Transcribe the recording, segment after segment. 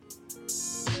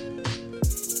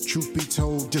Truth be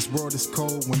told, this world is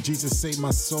cold. When Jesus saved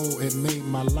my soul, it made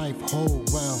my life whole.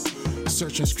 Well,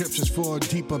 searching scriptures for a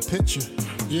deeper picture.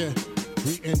 Yeah,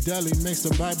 reading daily makes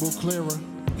the Bible clearer.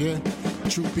 Yeah,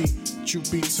 truth be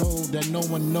told that no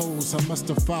one knows how much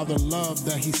the Father loved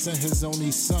that he sent his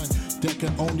only son. There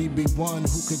can only be one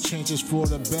who could change us for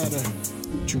the better.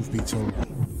 Truth be told.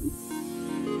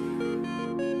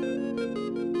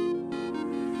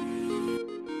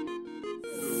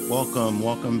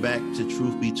 Welcome back to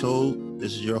Truth Be Told.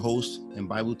 This is your host and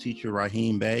Bible teacher,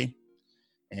 Raheem Bey.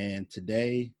 And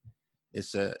today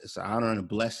it's an honor and a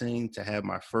blessing to have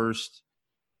my first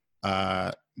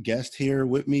guest here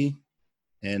with me.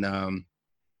 And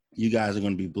you guys are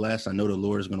going to be blessed. I know the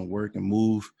Lord is going to work and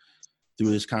move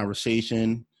through this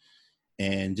conversation,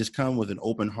 and just come with an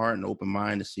open heart and open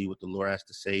mind to see what the Lord has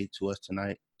to say to us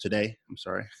today.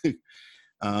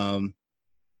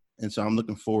 And so I'm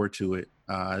looking forward to it.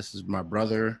 This is my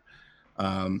brother.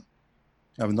 I've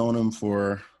known him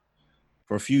for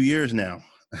a few years now.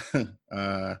 Been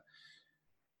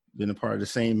a part of the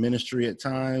same ministry at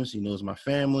times. He knows my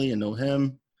family and know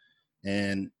him.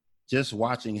 And just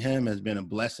watching him has been a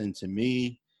blessing to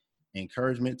me,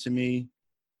 encouragement to me.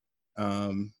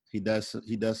 He does some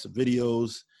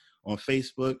videos on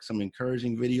Facebook, some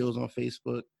encouraging videos on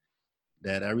Facebook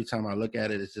that every time I look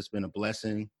at it, it's just been a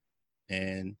blessing.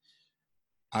 And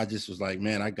I just was like,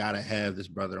 man, I gotta have this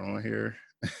brother on here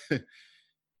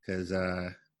because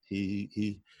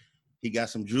he got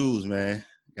some jewels, man.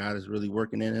 God is really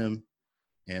working in him,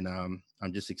 and I'm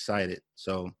just excited.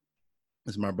 So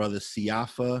this is my brother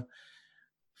Siafa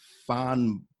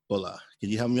Fanbula. Can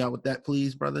you help me out with that,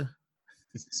 please, brother?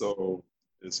 So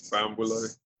it's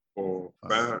Fanbula or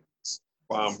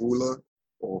Fanbula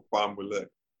or Fanbula.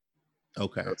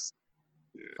 Okay.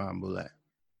 Fanbula.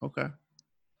 Okay.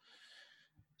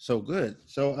 So good.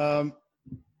 So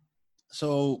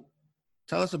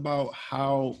tell us about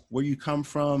where you come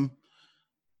from,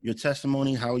 your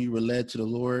testimony, how you were led to the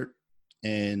Lord,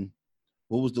 and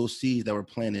what was those seeds that were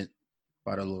planted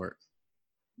by the Lord?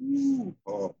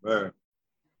 Oh man.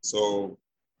 So,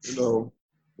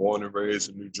 born and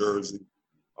raised in New Jersey,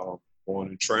 born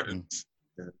in Trenton,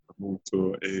 and I moved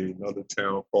to another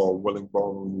town called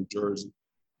Willingboro, New Jersey.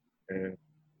 And,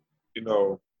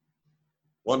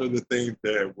 one of the things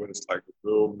that was like a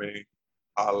real main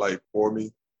highlight for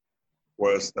me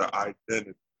was the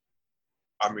identity.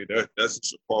 I mean, that's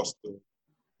just across the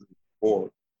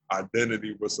board.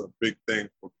 Identity was a big thing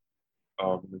for me.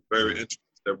 And it's very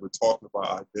interesting that we're talking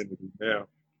about identity now,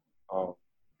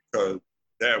 because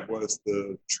that was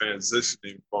the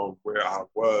transitioning from where I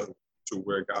was to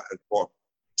where God has brought me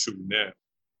to now.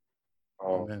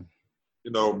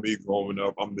 Me growing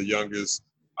up, I'm the youngest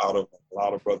out of a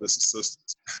lot of brothers and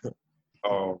sisters.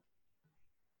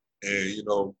 And,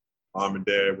 mom and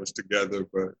dad was together,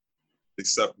 but they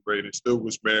separated, still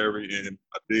was married, and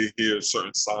I did hear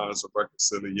certain signs of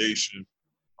reconciliation.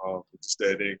 Just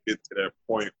that didn't get to that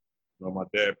point. My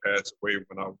dad passed away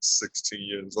when I was 16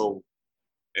 years old.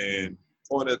 And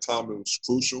during that time, it was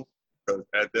crucial because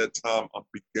at that time, I'm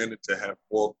beginning to have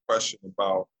more question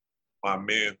about my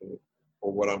manhood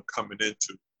or what I'm coming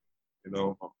into.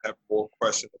 I'm having more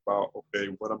question about, okay,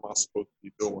 what am I supposed to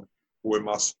be doing? Who am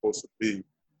I supposed to be?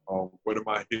 What am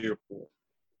I here for?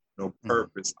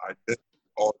 Purpose, identity,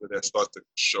 all of that starts to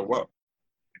show up.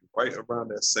 And right around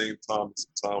that same time is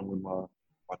the time when my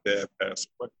dad passed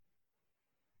away.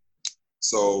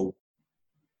 So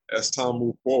as time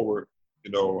moved forward,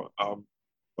 I'm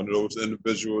one of those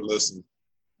individuals, listen,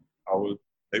 I was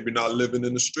maybe not living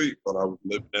in the street, but I was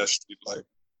living that street life.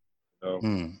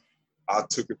 I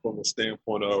took it from a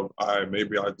standpoint of, all right,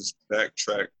 maybe I just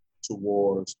backtrack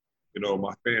towards,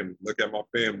 my family. Look at my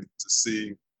family to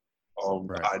see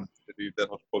the identity that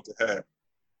I'm supposed to have.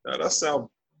 Now that sounds,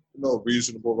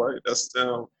 reasonable, right? That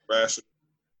sounds rational,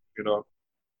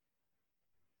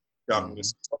 got me in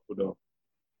some trouble though.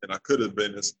 And I could have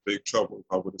been in some big trouble if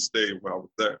I would have stayed where I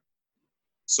was at.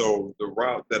 So the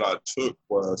route that I took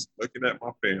was looking at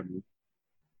my family,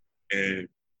 and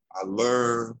I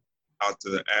learned how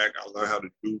to act. I learned how to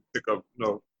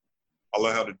I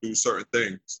learned how to do certain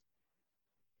things.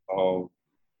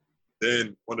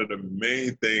 Then one of the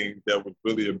main things that was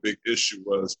really a big issue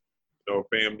was, a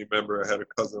family member. I had a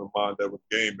cousin of mine that was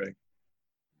gangbanging.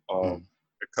 A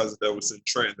cousin that was in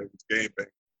Trenton that was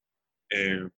gangbanging.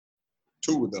 And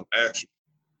two of them, actually.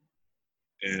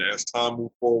 And as time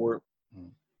moved forward,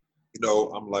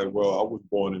 I'm like, well, I was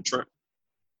born in Trenton.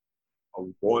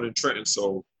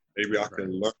 So maybe I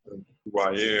can learn who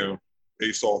I am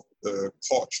based off the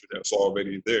culture that's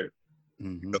already there.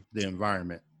 The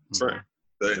environment. Trenton,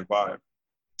 the environment.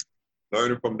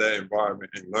 learning from that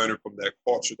environment and learning from that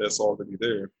culture that's already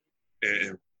there.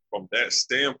 And from that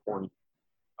standpoint,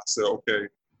 I said, okay,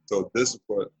 so this is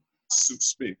what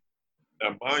suits me.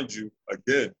 Now, mind you,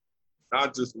 again,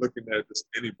 not just looking at just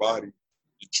anybody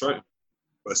in Trenton,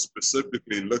 but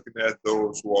specifically looking at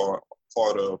those who are a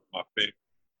part of my family.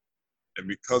 And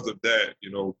because of that,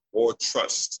 you know, more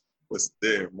trust was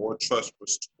there. More trust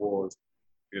was towards,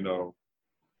 you know,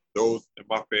 those in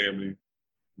my family, you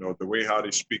know, the way how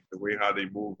they speak, the way how they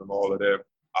move and all of that.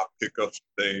 I pick up some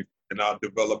things and I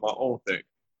develop my own thing.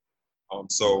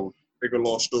 So make a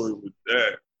long story with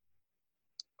that,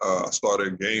 I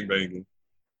started game banging,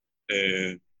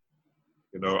 and,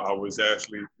 you know, I was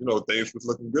actually, you know, things was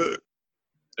looking good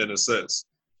in a sense.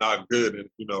 Not good,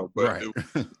 you know, but right.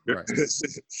 Right.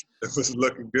 It was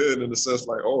looking good in the sense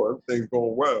like, oh, everything's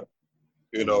going well,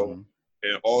 you know.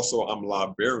 And also I'm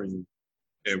Liberian,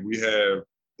 and we have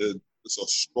it's a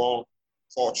strong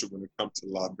culture when it comes to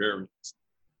Liberians,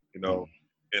 you know.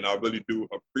 And I really do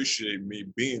appreciate me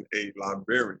being a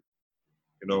Liberian,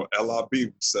 you know, LIB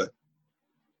we say.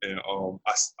 And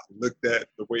I looked at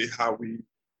the way how we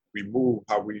move,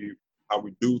 how we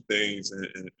do things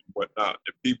and whatnot.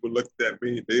 And people looked at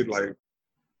me, they like,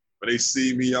 when they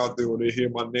see me out there, when they hear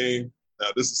my name, now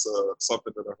this is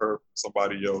something that I heard from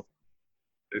somebody else.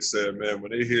 They said, man,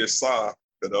 when they hear Sa,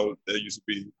 because there used to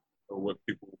be what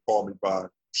people would call me by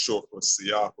short for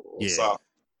Siaka or Sa.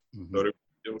 So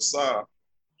it was Sa.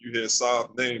 You hear Sa's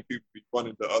name, people be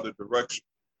running the other direction.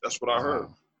 That's what I heard.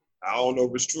 I don't know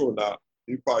if it's true or not.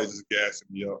 He probably just gassing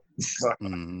me up.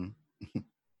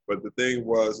 But the thing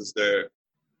is that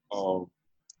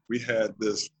we had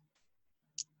this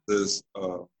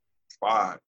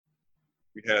pride.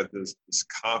 We had this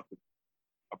confidence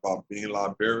about being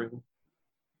Liberian,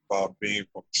 about being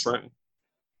from Trenton,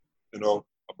 you know,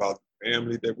 about the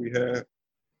family that we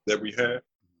had,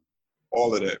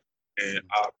 all of that. And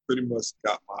I pretty much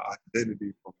got my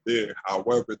identity from there.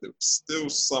 However, there was still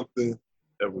something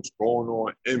that was going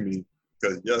on in me,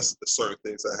 because yes, there's certain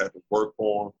things I had to work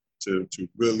on to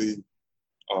really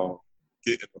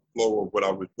get in the flow of what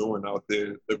I was doing out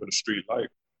there, living the street life.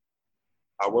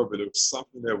 However, there was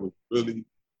something that was really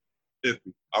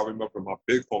iffy. I remember my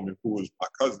big homie, who was my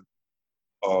cousin,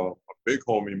 a big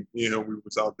homie, me and him, we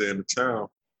was out there in the town,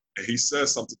 and he said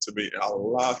something to me, and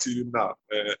I'll lie to you not,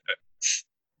 man.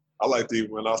 I like to even,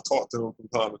 when I talk to him from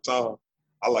time to time,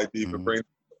 I like to even bring it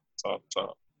from time to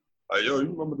time. Like, yo,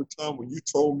 you remember the time when you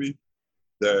told me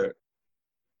that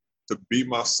to be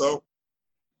myself?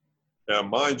 Now,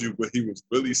 mind you, what he was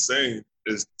really saying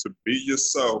is to be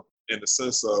yourself in the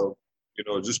sense of, you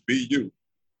know, just be you.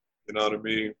 You know what I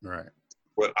mean? Right.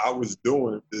 What I was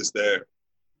doing is that,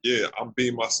 yeah, I'm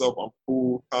being myself. I'm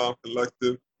cool, calm,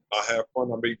 collective. I have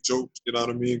fun. I make jokes, you know what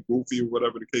I mean? Goofy,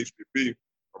 whatever the case may be,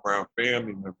 around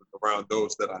family members, around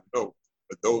those that I know.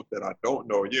 But those that I don't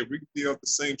know, yeah, we can be of the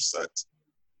same sex.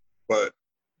 But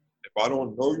if I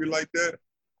don't know you like that,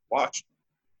 watch.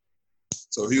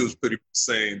 So he was pretty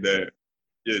saying that,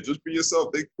 yeah, just be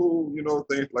yourself. They cool, you know,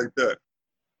 things like that.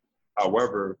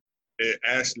 However, it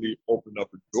actually opened up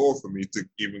a door for me to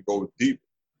even go deeper.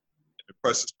 And the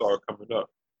pressure started coming up.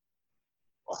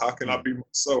 Well, how can I be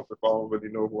myself if I don't really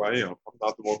know who I am? I'm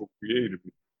not the one who created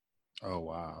me. Oh,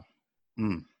 wow.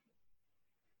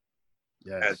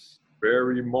 Yes. At the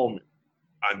very moment,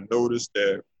 I noticed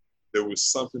that there was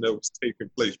something that was taking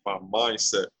place. My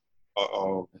mindset,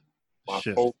 my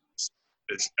focus,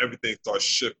 everything started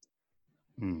shifting.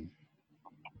 I'm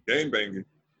game banging,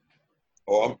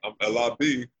 or I'm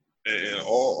LIB, and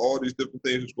all these different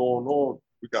things is going on.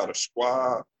 We got a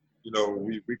squad, you know.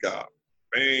 We got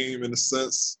fame in a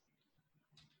sense.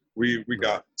 We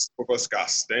got, some of us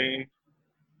got Stain.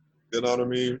 You know what I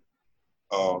mean?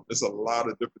 There's a lot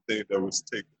of different things that was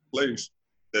taking place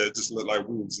that just looked like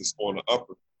we was just on the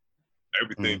upper.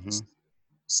 Everything just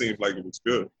seemed like it was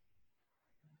good.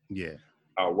 Yeah.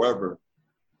 However,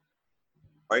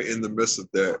 right in the midst of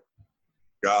that,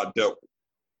 God dealt with me.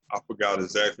 I forgot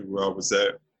exactly where I was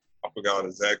at. I forgot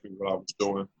exactly what I was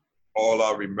doing. All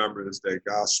I remember is that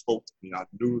God spoke to me. I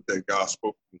knew that God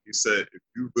spoke to me. He said, if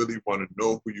you really want to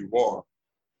know who you are,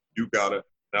 you gotta,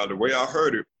 now the way I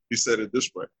heard it, he said it this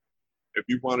way. If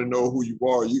you want to know who you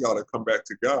are, you gotta come back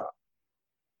to God.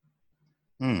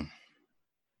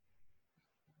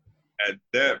 At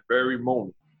that very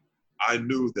moment, I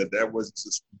knew that that wasn't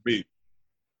just me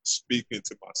speaking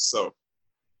to myself,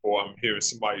 or I'm hearing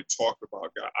somebody talk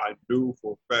about God. I knew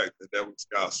for a fact that that was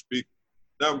God speaking.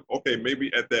 Now, okay,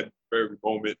 maybe at that very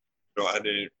moment, you know, I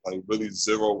didn't like really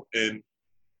zero in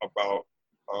about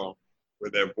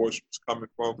where that voice was coming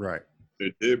from. Right.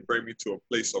 it did bring me to a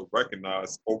place of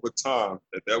recognize over time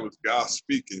that was God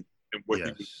speaking. And what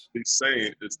he was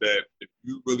saying is that if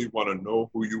you really want to know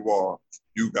who you are,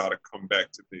 you got to come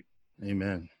back to me.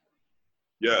 Amen.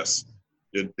 Yes,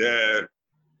 your dad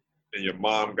and your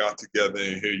mom got together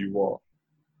and here you are.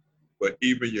 But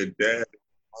even your dad and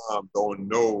mom don't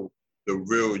know the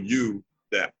real you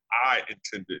that I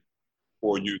intended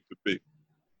for you to be.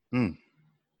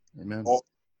 Amen. All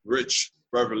rich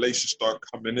revelations start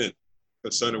coming in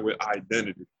concerning with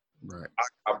identity. Right.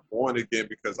 I'm born again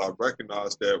because I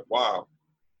recognize that, wow,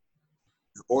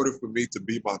 in order for me to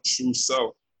be my true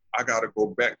self, I got to go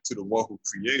back to the one who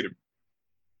created me.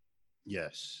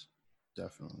 Yes,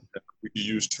 definitely. We can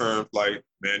use terms like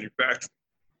manufacturing.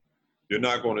 You're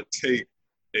not going to take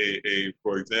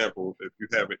for example, if you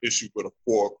have an issue with a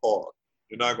Ford car,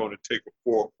 you're not going to take a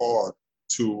Ford car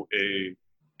to a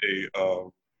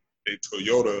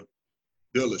Toyota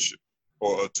dealership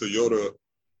or a Toyota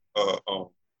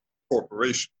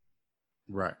corporation.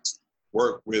 Right.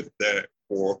 Work with that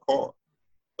Ford car.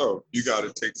 So you got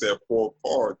to take that Ford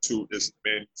car to its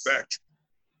manufacturer.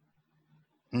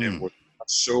 And what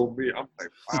showed me, I'm like,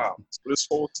 wow. So this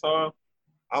whole time,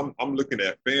 I'm looking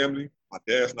at family. My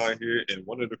dad's not here, and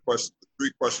one of the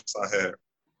three questions I had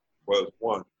was,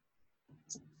 one,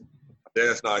 my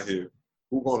dad's not here.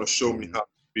 Who's gonna show me how to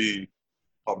be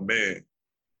a man?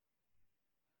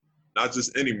 Not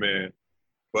just any man,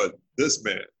 but this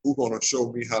man. Who's gonna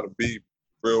show me how to be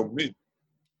real me?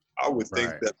 I would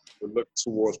think that I would look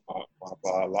towards my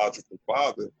biological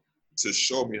father to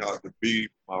show me how to be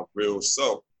my real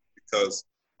self because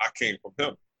I came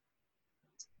from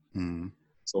him.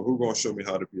 So who's going to show me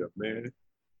how to be a man?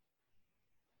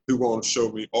 Who's going to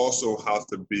show me also how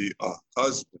to be a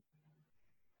husband?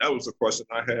 That was a question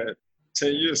I had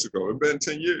 10 years ago. It's been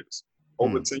 10 years,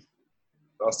 over 10 years.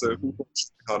 I said, who's going to show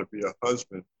me how to be a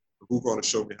husband? Who's going to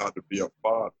show me how to be a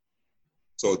father?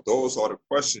 So those are the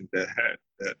questions that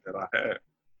I had.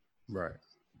 Right.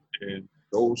 And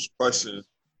those questions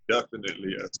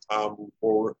definitely, as time moves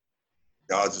forward,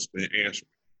 God's just been answering.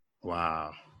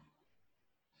 Wow.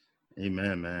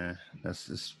 Amen, man. That's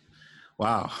just,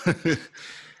 wow.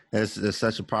 That's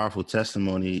such a powerful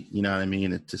testimony, you know what I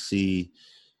mean, to see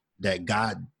that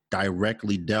God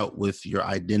directly dealt with your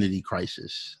identity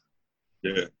crisis.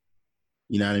 Yeah.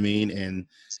 You know what I mean? And,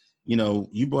 you know,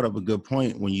 you brought up a good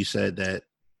point when you said that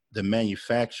the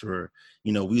manufacturer,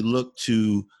 you know, we look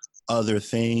to other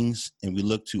things and we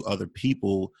look to other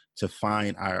people to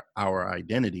find our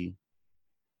identity.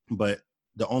 But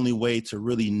the only way to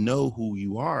really know who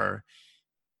you are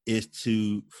is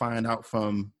to find out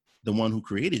from the one who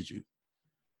created you,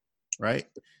 right?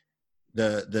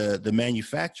 The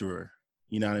manufacturer,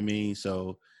 you know what I mean?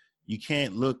 So you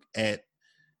can't look at,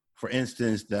 for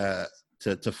instance,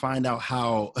 to find out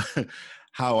how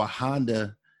how a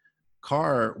Honda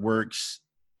car works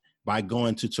by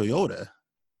going to Toyota,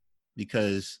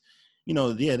 because, you know,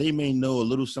 yeah, they may know a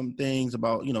little some things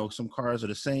about, you know, some cars are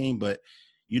the same, but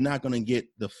you're not going to get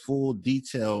the full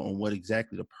detail on what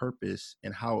exactly the purpose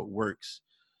and how it works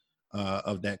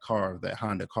of that car, of that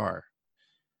Honda car,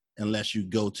 unless you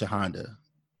go to Honda.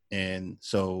 And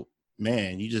so,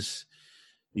 man, you just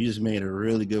made a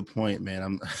really good point,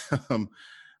 man.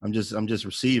 I'm just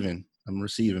receiving. I'm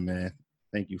receiving, man.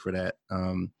 Thank you for that.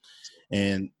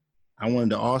 And I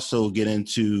wanted to also get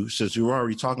into, since you were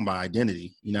already talking about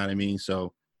identity, you know what I mean?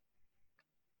 So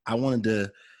I wanted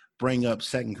to bring up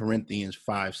 2 Corinthians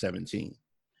 5:17.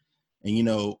 And, you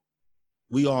know,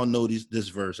 we all know this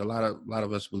verse. A lot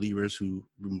of us believers who've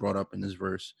been brought up in this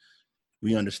verse,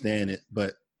 we understand it.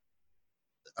 But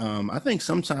I think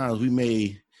sometimes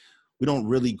we don't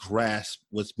really grasp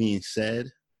what's being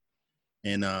said.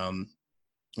 And,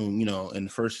 you know, in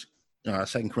 2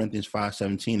 Corinthians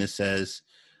 5:17, it says,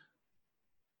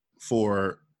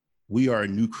 for we are a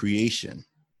new creation,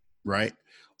 right?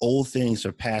 Old things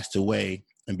are passed away,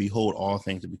 and behold, all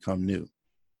things have become new.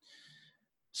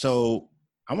 So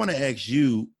I want to ask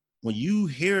you, when you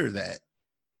hear that,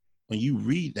 when you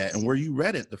read that, and where you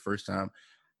read it the first time,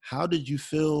 how did you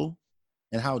feel,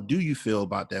 and how do you feel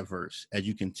about that verse as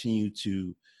you continue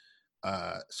to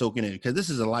soak in it? Because this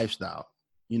is a lifestyle.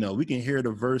 You know, we can hear the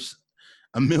verse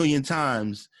a million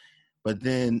times, but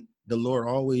then the Lord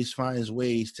always finds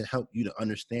ways to help you to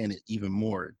understand it even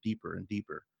more, deeper and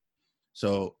deeper.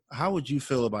 So how would you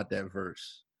feel about that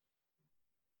verse?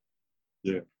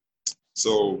 Yeah.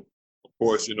 So, of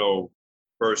course, you know,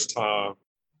 first time,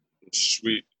 it's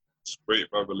great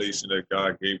revelation that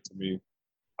God gave to me.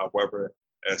 However,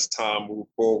 as time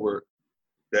moved forward,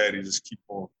 Daddy just keep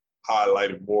on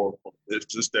highlighting more. It's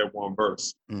just that one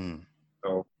verse. You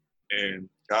know? And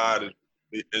God is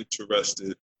definitely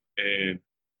interested in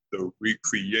the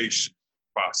recreation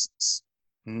process.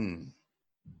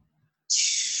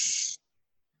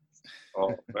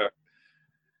 Oh man,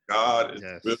 God is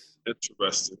really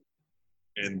interested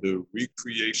in the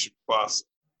recreation process.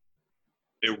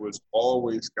 It was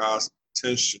always God's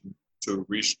intention to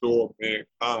restore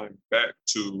mankind back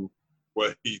to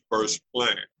what he first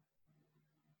planned.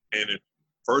 And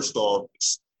first off,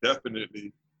 it's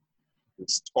definitely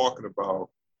talking about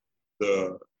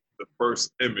the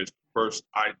first image, the first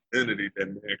identity that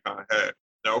mankind had.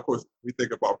 Now, of course, we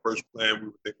think about first plan, we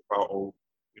would think about,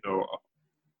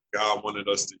 God wanted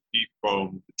us to eat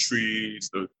from the trees,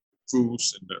 the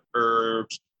fruits and the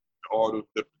herbs, and all those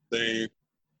different things.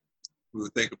 We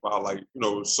would think about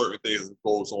certain things that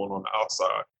goes on the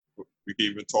outside. We can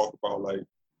even talk about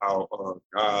how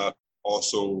God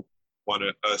also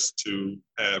wanted us to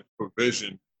have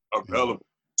provision available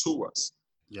to us.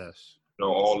 Yes.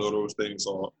 All of those things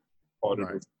are part of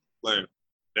the plan.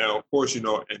 Now, of course, in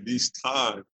these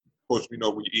times, of course, we know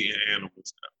we're eating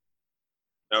animals now.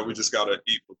 Now we just got to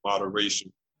eat with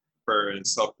moderation, prayer, and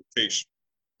supplication.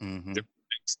 Different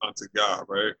things unto God,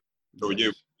 right? So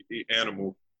we eat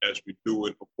animal as we do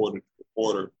it according to the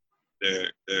order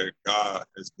that God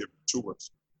has given to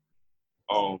us.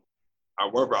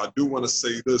 However, I do want to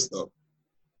say this though.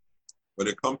 When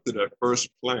it comes to that first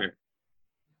plan,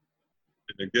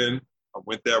 and again, I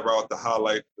went that route to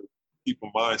highlight the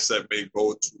people mindset may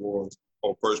go towards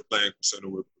first plan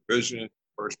concerned with provision,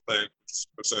 first plan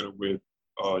concerned with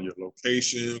your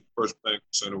location, first plan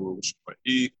concerned with what you want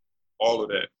to eat, all of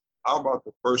that. How about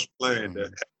the first plan that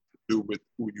has to do with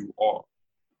who you are?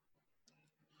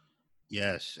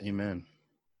 Yes, amen.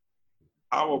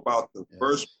 How about the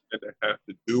first plan that has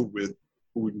to do with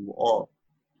who you are?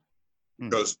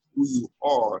 Because who you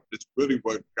are is really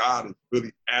what God is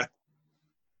really after.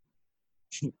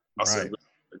 I said,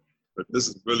 but this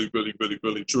is really, really, really,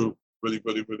 really true. Really,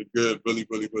 really, really good. Really,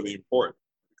 really, really important.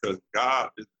 Because God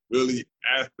is really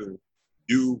after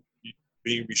you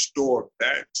being restored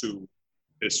back to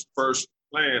his first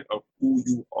plan of who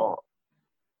you are.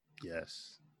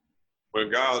 Yes.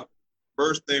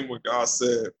 First thing when God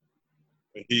said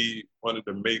when he wanted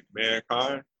to make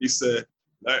mankind, he said,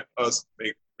 let us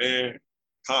make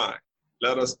mankind.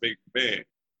 Let us make man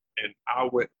in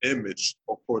our image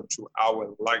according to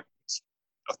our likeness.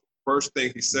 That's the first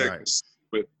thing he said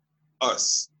with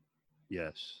us.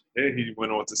 Yes. Then he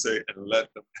went on to say, and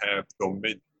let them have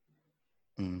dominion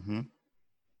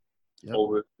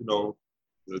over,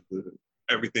 the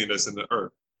everything that's in the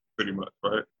earth, pretty much,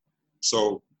 right?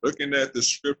 So looking at the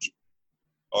scripture,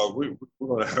 we're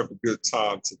going to have a good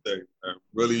time today, man.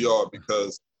 Really are,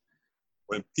 because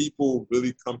when people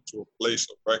really come to a place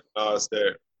of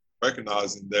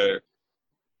recognizing that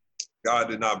God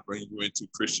did not bring you into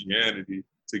Christianity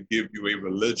to give you a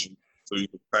religion so you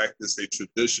can practice a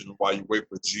tradition while you wait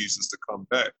for Jesus to come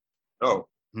back. No,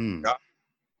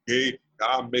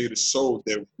 God made it so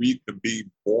that we can be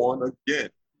born again.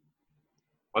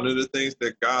 One of the things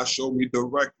that God told me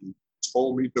directly,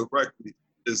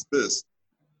 is this: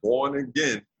 born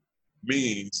again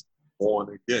means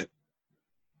born again.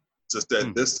 Just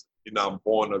that this, you're not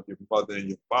born of your mother and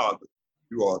your father.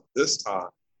 You are this time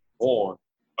born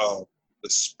of the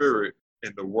Spirit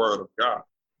and the Word of God.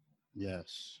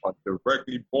 Yes. You are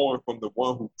directly born from the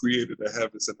one who created the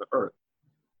heavens and the earth.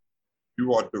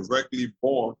 You are directly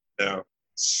born now.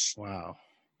 Wow.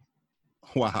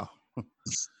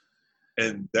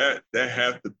 And that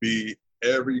has to be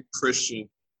every Christian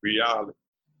reality.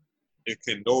 It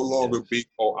can no longer be,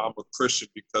 I'm a Christian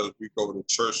because we go to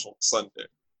church on Sunday.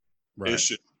 Right. It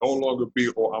should no longer be,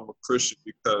 I'm a Christian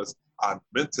because I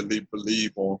mentally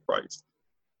believe on Christ.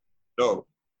 No,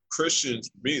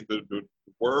 Christians mean, the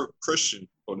word Christian,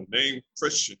 or the name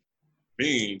Christian,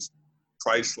 means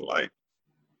Christ-like.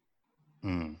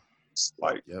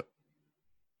 Like, yep.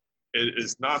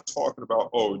 It's not talking about,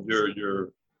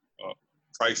 you're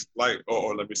Christ-like,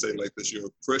 or let me say it like this, you're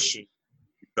a Christian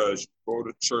because you go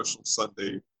to church on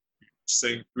Sunday, you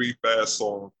sing 3 fast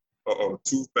songs,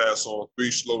 2 fast songs,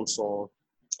 3 slow songs,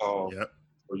 or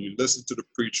you listen to the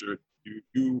preacher,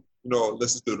 you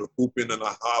listen to the hooping and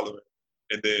the hollering,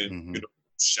 and then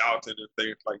shouting and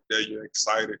things like that. You're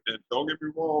excited, and don't get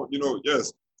me wrong,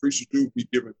 yes, preachers do be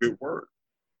giving good word,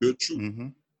 good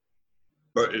truth,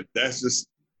 but if that's just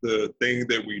the thing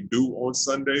that we do on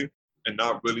Sunday, and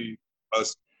not really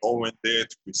us going there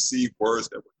to receive words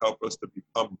that would help us to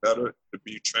become better, to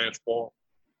be transformed,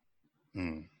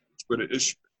 it's where the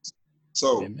issue is.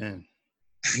 So, amen.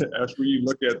 As we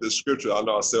look at the scripture, I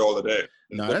know I said all of that.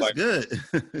 No, that's good.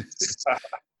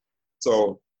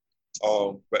 So,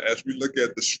 but as we look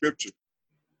at the scripture,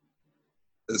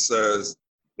 It says,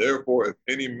 therefore, if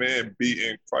any man be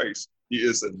in Christ, he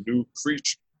is a new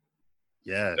creature.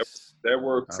 Yes. That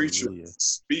word creature, Hallelujah.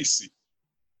 species.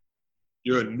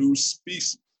 You're a new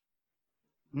species.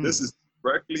 This is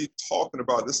directly talking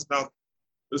about, this is not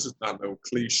no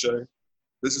cliche.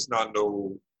 This is not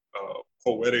no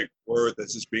poetic word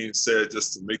that's just being said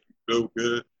just to make you feel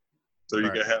good, so you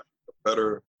can have a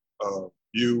better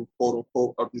view, quote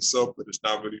unquote, of yourself, but it's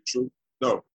not really true.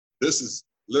 No, this is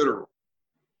literal.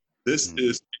 This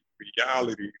is the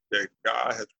reality that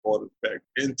God has brought us back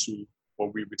into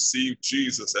when we receive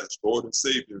Jesus as Lord and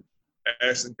Savior,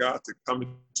 asking God to come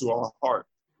into our heart.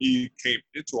 He came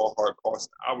into our heart,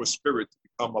 causing our spirit to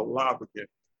become alive again.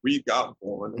 We got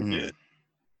born again.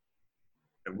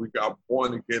 And we got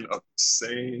born again of the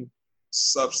same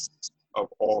substance of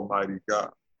Almighty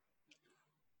God.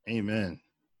 Amen.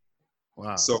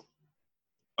 Wow. So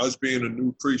us being a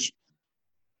new creature,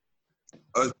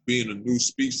 us being a new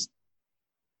species,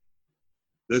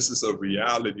 this is a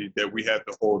reality that we have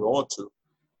to hold on to.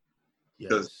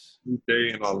 Because every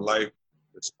day in our life,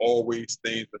 there's always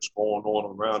things that's going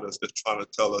on around us that's trying to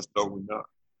tell us, no, we're not.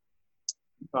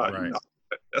 You're not.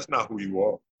 That's not who you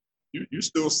are. You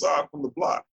still side from the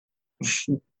block.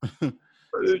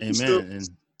 Amen.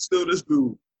 Still this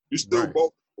dude. You still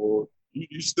both, or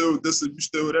you still this and you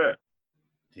still that.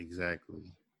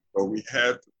 Exactly. But we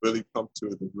have to really come to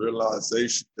the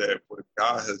realization that what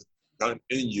God has done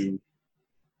in you,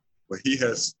 what He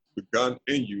has begun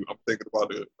in you. I'm thinking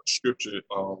about a scripture,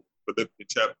 Philippians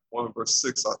chapter 1, verse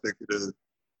 6, I think it is,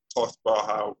 talks about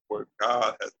how what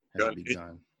God has begun in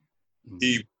you,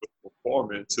 He will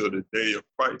perform it until the day of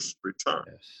Christ's return.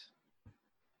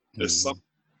 It's something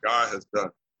God has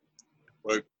done.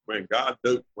 But when God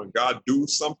do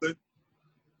something,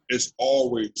 it's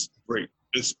always great.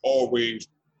 It's always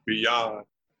beyond,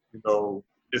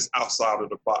 it's outside of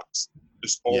the box.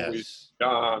 It's always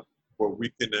beyond what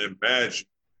we can imagine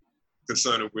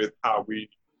concerning with how we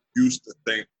used to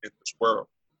think in this world.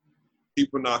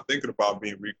 People not thinking about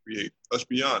being recreated. Let's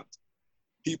be honest.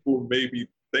 People may be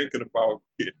thinking about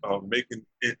making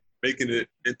it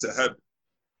into heaven.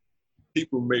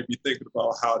 People may be thinking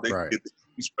about how they can get the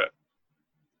peace back.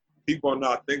 People are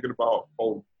not thinking about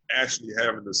actually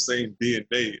having the same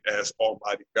DNA as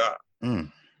Almighty God.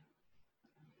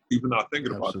 People not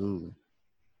thinking about it.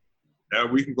 Now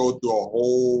we can go through a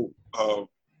whole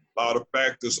lot of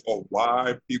factors of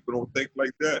why people don't think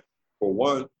like that. For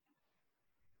one,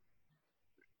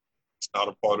 it's not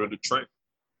a part of the training.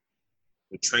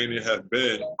 The training has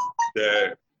been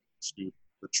that,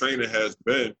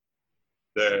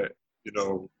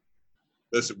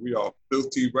 listen, we are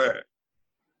filthy rags.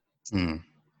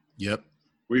 Yep.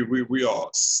 We are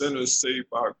sinners saved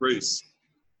by grace,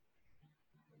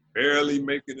 barely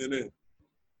making it in.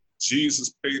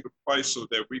 Jesus paid the price so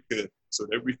that we could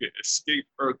escape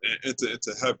earth and enter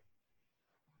into heaven.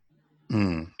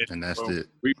 And that's it.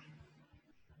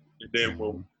 And then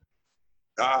when we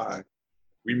die,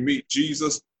 we meet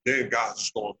Jesus, then God's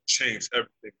just going to change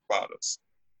everything about us.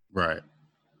 Right.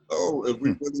 So if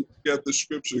we really get the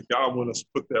scripture, God wants us to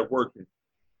put that work in.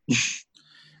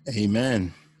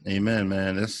 Amen. Amen,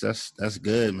 man. That's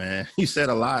good, man. You said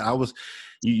a lot.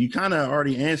 You kind of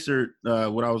already answered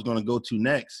what I was going to go to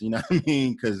next. You know what I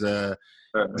mean? Because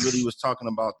really was talking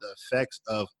about the effects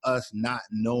of us not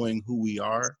knowing who we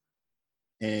are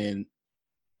and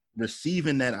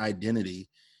receiving that identity,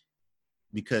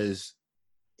 because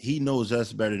He knows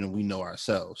us better than we know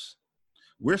ourselves.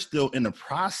 We're still in the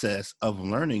process of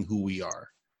learning who we are.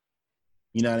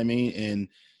 You know what I mean? And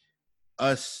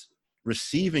us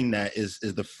receiving that is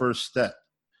the first step,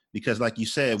 because like you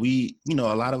said, a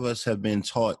lot of us have been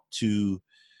taught to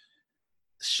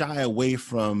shy away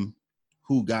from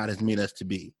who God has made us to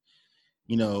be.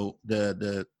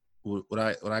 The what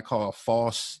I call a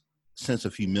false sense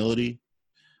of humility,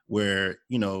 where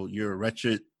you're a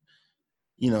wretched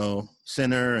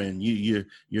sinner, and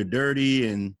you're dirty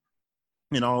and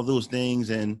all those things,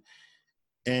 and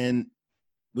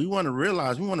we want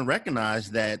to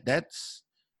recognize that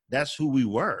that's who we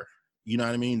were. You know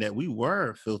what I mean? That we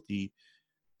were filthy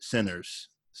sinners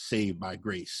saved by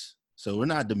grace. So we're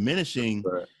not diminishing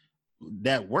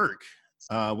that work.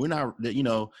 We're not,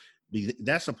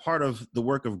 that's a part of the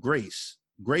work of grace.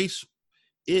 Grace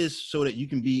is so that you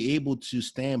can be able to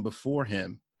stand before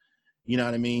Him, you know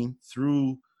what I mean,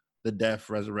 through the death,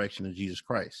 resurrection of Jesus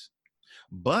Christ.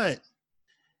 But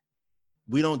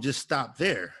we don't just stop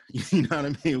there. You know what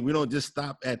I mean? We don't just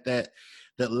stop at that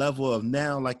level of,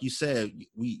 now, like you said,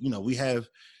 we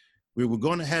were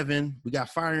going to heaven, we got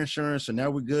fire insurance, so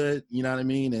now we're good. You know what I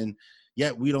mean? And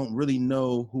yet we don't really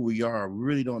know who we are. We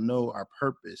really don't know our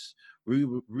purpose. We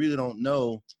really don't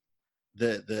know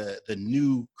the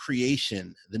new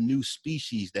creation, the new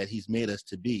species that he's made us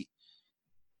to be.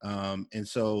 And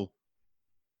so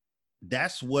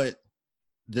that's what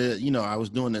I was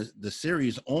doing the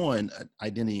series on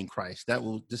identity in Christ.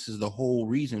 This is the whole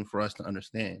reason for us to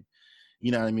understand,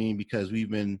 you know what I mean? Because we've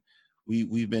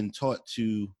been taught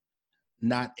to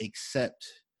not accept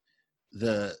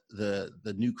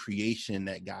the new creation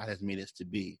that God has made us to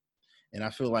be. And I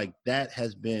feel like that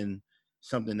has been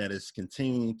something that is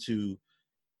continuing to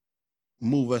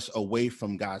move us away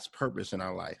from God's purpose in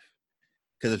our life.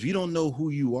 Because if you don't know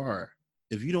who you are,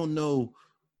 if you don't know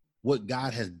what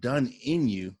God has done in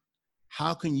you,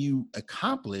 how can you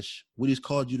accomplish what he's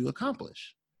called you to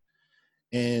accomplish?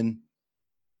 And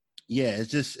yeah, it's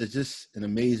just an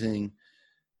amazing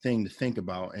thing to think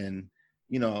about. And,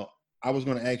 I was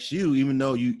going to ask you, even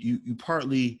though you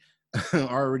partly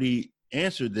already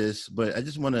answered this, but I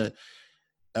just want to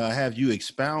have you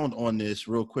expound on this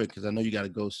real quick, because I know you got to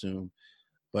go soon.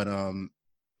 But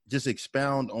just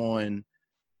expound on,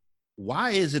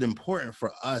 why is it important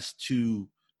for us to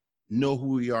know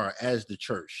who we are as the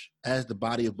church, as the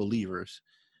body of believers?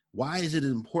 Why is it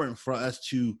important for us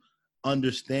to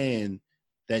understand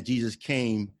that Jesus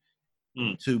came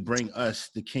to bring us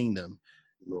the kingdom?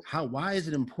 Why is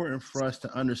it important for us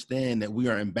to understand that we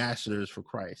are ambassadors for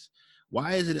Christ?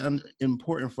 Why is it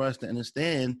important for us to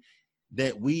understand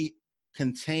that we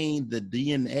contain the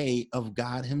DNA of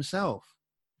God himself?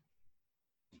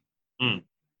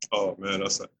 Oh man,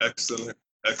 that's an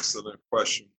excellent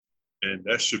question. And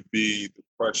that should be the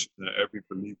question in every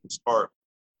believer's heart,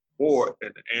 or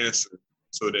an answer,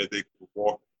 so that they can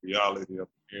walk in the reality of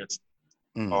the answer.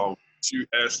 To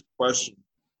ask the question,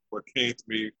 what came to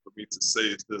me for me to say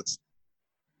is this: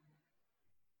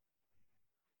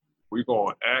 we're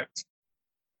going to act,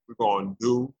 we're going to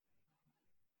do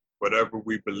whatever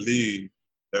we believe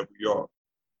that we are.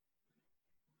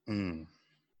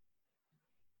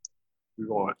 We're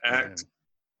going to act,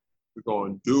 we're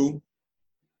going to do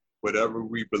whatever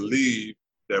we believe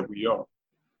that we are.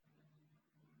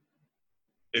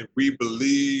 If we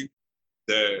believe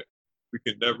that we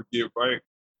can never get right,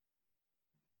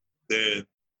 then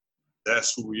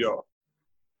that's who we are.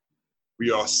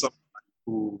 We are somebody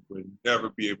who will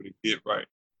never be able to get right.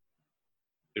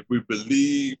 If we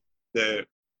believe that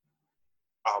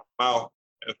our mouth,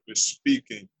 as we're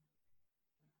speaking,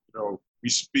 we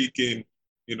speaking,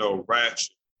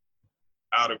 ratchet,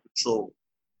 out of control.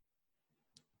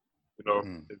 If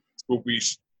it's what we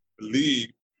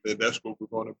believe, then that's what we're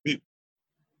going to be.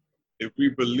 If we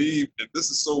believe, and this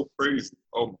is so crazy,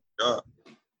 oh my God.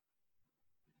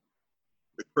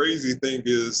 The crazy thing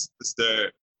is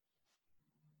that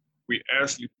we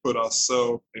actually put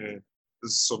ourselves in,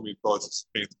 this is so many thoughts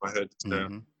that came to my head just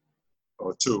now,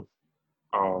 or two.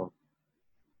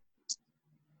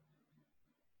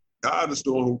 God is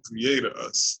the one who created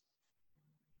us.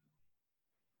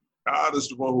 God is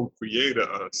the one who created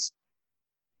us.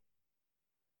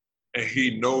 And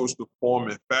he knows the form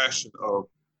and fashion of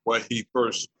what he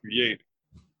first created.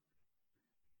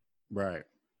 Right.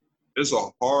 It's a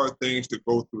hard thing to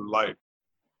go through life,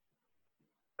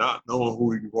 not knowing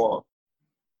who you are.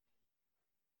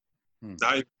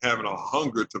 Not even having a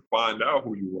hunger to find out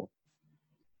who you are.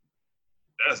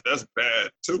 That's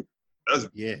bad too. That's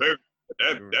very,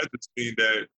 that just means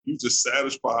that you just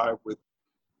satisfied with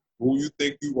who you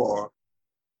think you are,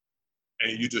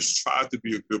 and you just try to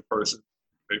be a good person.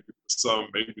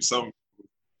 Maybe some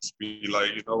just be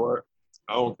like, you know what?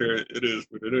 I don't care. It is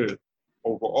what it is.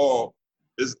 Overall,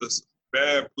 it's a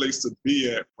bad place to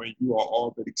be at when you are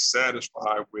already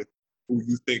satisfied with who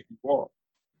you think you are.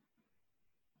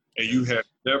 And you have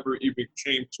never even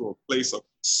came to a place of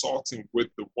consulting with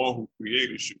the one who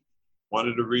created you. One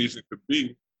of the reasons could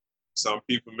be, some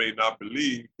people may not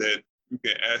believe that you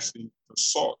can actually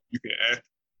consult. You can actually,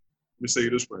 let me say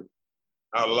it this way.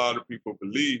 Not a lot of people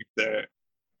believe that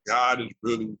God is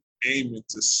really aiming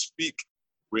to speak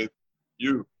with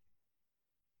you.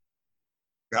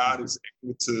 God is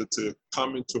aiming to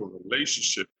come into a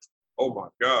relationship. Oh my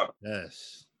God.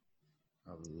 Yes.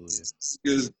 Hallelujah.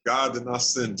 Because God did not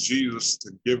send Jesus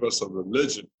to give us a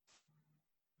religion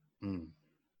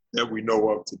that we know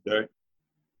of today.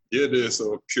 It is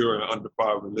a pure and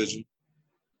undefiled religion,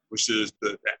 which is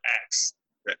the acts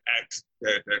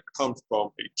that comes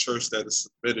from a church that is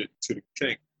submitted to the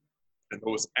king. And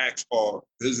those acts are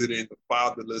visiting the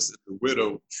fatherless and the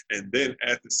widow, and then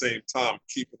at the same time,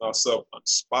 keeping ourselves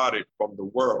unspotted from the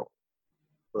world.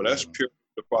 So that's pure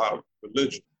undefiled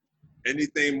religion.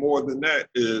 Anything more than that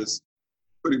is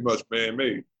pretty much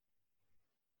man-made.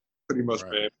 Pretty much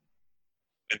man-made.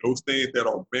 And those things that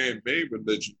are man-made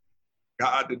religion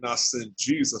God did not send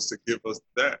Jesus to give us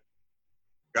that.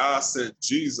 God sent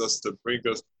Jesus to bring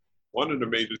us, one of the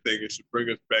major things is to bring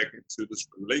us back into this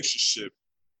relationship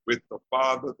with the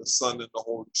Father, the Son, and the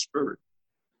Holy Spirit.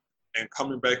 And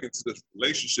coming back into this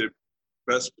relationship,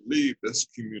 best believe there's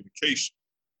communication.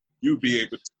 You'll be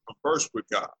able to converse with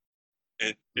God.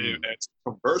 And to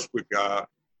converse with God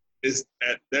is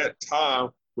at that time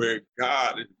where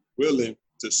God is willing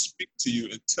to speak to you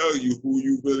and tell you who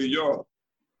you really are.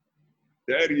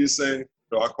 Daddy is saying,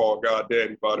 no, I call God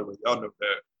Daddy, by the way, y'all know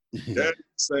that. Daddy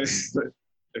is saying,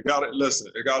 it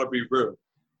gotta be real.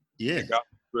 Yeah. It gotta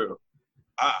be real.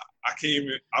 I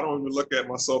don't even look at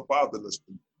myself fatherless.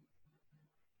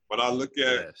 When I look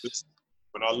at this,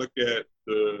 when I look at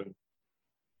the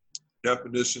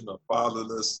definition of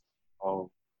fatherless, of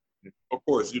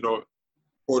course,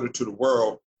 according to the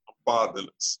world, I'm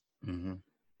fatherless. Mm-hmm.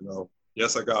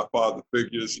 Yes, I got father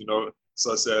figures,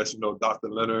 such as, Dr.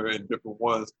 Leonard and different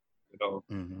ones,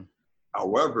 Mm-hmm.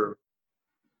 However,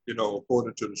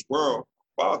 according to this world,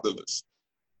 I'm fatherless.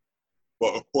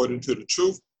 But according to the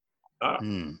truth, not.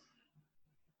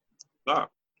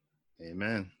 Not.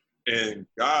 Amen. And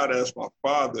God as my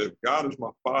father, if God is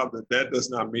my father, that does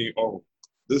not mean,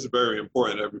 this is very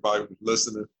important, everybody who's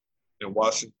listening and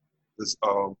watching this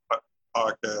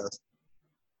podcast.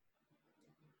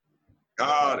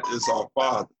 God is our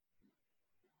Father.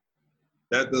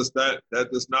 That does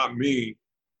not mean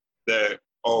that,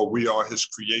 we are his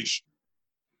creation.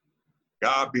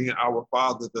 God being our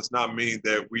Father does not mean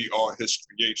that we are his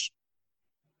creation.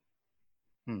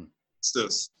 It's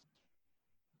this.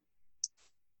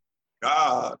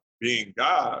 God being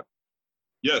God,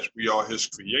 yes, we are his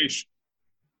creation.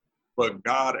 But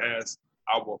God as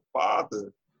our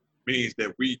Father means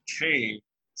that we came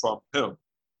from him.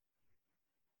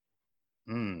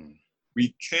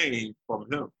 We came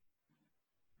from him.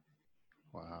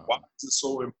 Wow. Why is it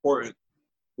so important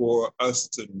for us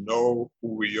to know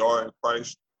who we are in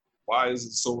Christ? Why is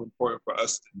it so important for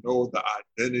us to know the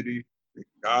identity that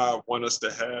God wants us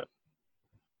to have?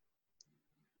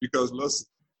 Because listen,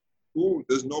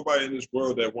 there's nobody in this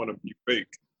world that want to be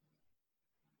fake.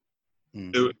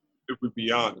 If we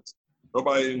be honest,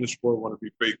 nobody in this world want to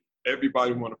be fake.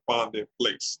 Everybody want to find their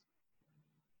place.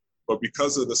 But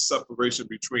because of the separation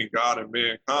between God and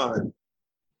mankind,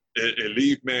 it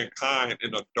leaves mankind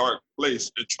in a dark place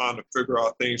and trying to figure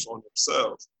out things on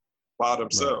themselves, by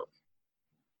themselves. Right.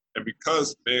 And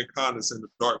because mankind is in a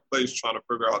dark place trying to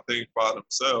figure out things by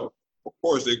themselves, of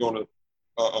course they're going to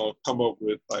come up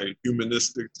with like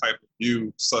humanistic type of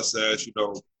views, such as,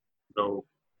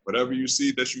 whatever you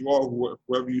see that you are,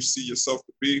 whoever you see yourself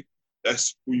to be,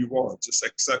 that's who you are. Just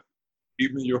accept it.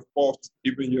 Even your faults,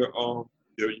 even your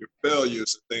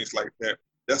failures and things like that.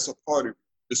 That's a part of you.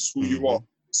 It's who you are.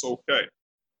 It's okay.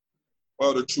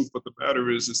 Well, the truth of the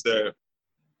matter is that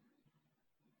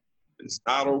it's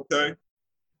not okay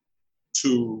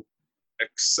to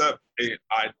accept an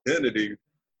identity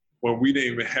when we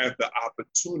didn't even have the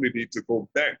opportunity to go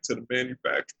back to the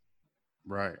manufacturer.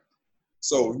 Right.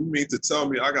 So you mean to tell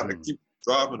me I got to keep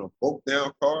driving a broke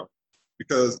down car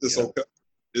because it's okay?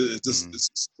 It's just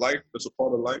it's life. It's a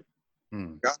part of life.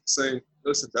 God's saying,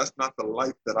 listen, that's not the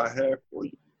life that I have for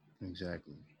you.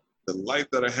 Exactly. The life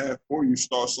that I have for you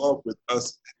starts off with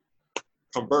us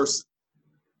conversing.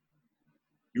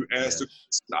 You ask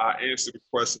I answer the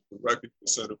question directly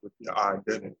concerning with your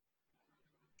identity.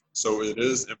 So it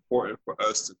is important for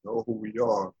us to know who we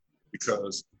are,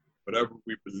 because whatever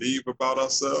we believe about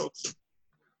ourselves,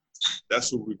 that's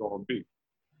who we're going to be.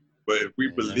 But if we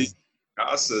believe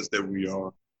God says that we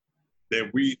are, then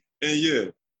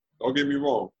don't get me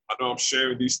wrong. I know I'm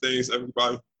sharing these things,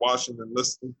 everybody watching and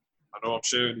listening. I know I'm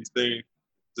sharing these things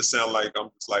to sound like I'm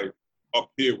just like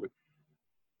up here with it.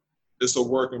 It's a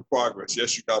work in progress.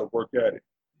 Yes, you got to work at it,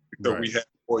 because we have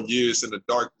more years in the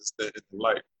darkness than in the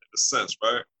light, in a sense,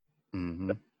 right?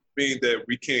 That means that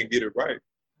we can't get it right.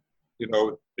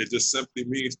 It just simply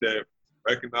means that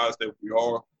recognize that we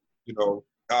are,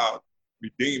 God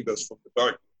redeemed us from the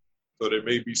darkness. So there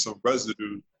may be some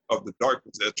residue of the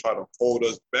darkness that try to hold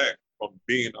us back from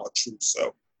being our true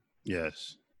self.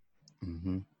 Yes.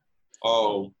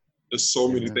 There's so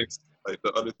many things. Like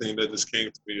the other thing that just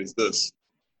came to me is this.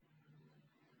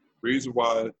 Reason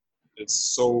why it's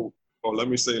so, or let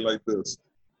me say it like this,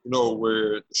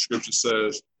 where the scripture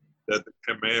says that the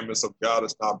commandments of God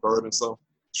is not burdensome.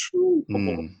 Come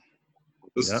on.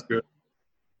 This is good.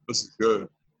 This is good.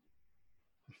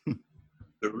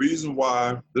 The reason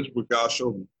why, this is what God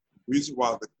showed me, the reason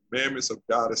why the commandments of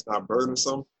God is not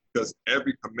burdensome, because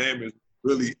every commandment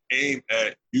really aim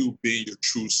at you being your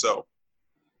true self.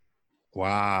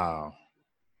 Wow.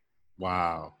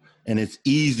 And it's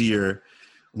easier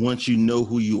once you know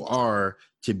who you are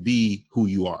to be who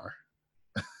you are.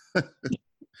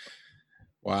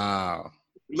 Wow.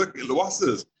 Look, watch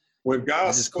this. When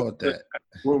God spoke to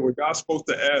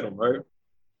Adam, right?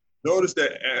 Notice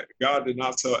that God did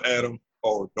not tell Adam,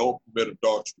 "Oh, don't commit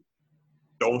adultery,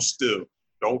 don't steal,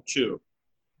 don't kill."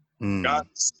 God,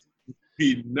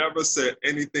 he never said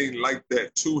anything like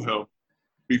that to him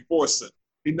before sin.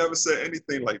 He never said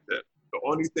anything like that. The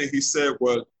only thing he said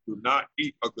was, "Do not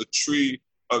eat of the tree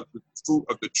of the fruit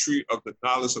of the tree of the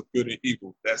knowledge of good and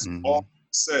evil." That's all he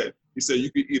said. He said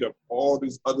you can eat of all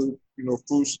these other,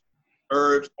 fruits,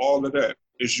 herbs, all of that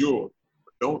is yours.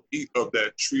 But don't eat of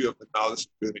that tree of the knowledge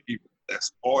of good and evil.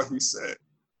 That's all he said.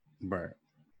 Right.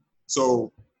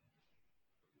 So,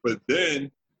 but then,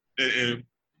 and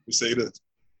we say this,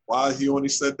 why he only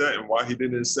said that and why he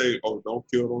didn't say, "Oh, don't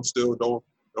kill, don't steal, don't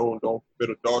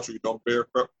commit adultery, don't bear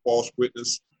false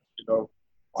witness,"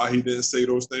 why he didn't say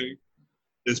those things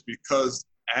is because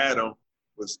Adam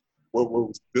was, what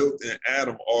was built in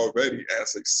Adam already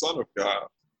as a son of God,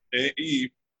 and Eve,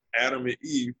 Adam and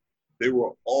Eve, they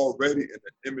were already in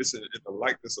the image and in the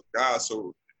likeness of God.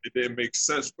 So it didn't make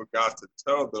sense for God to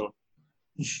tell them,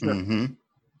 them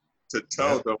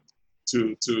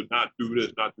to not do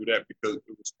this, not do that, because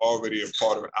it was already a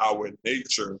part of our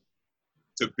nature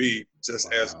to be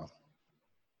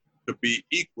to be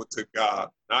equal to God,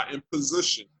 not in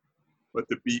position, but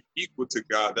to be equal to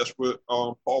God. That's what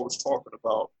Paul was talking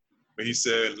about when he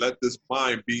said, "Let this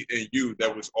mind be in you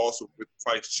that was also with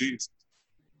Christ Jesus."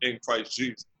 In Christ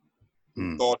Jesus,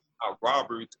 who thought it not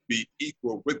robbery to be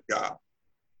equal with God.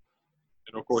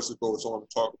 And of course, it goes on to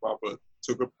talk about, but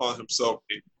took upon himself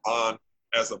a bond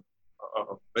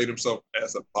made himself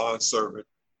as a bond servant.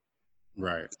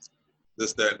 Right.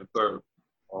 This, that, and the third.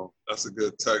 That's a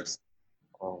good text.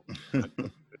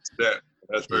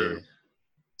 That's very. Yeah.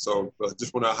 So I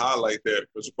just want to highlight that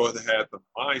we're supposed to have the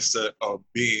mindset of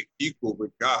being equal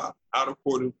with God, not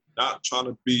trying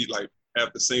to be like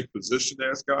have the same position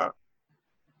as God,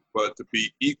 but to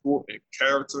be equal in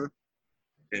character,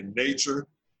 in nature,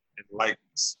 and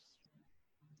likeness.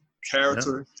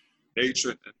 Character,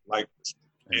 nature, and likeness.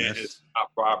 And it's not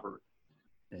robbery.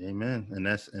 Amen. And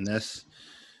that's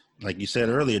like you said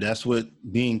earlier, that's what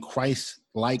being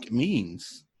Christ-like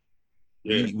means.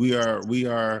 Yeah. We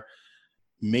are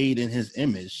made in his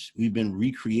image. We've been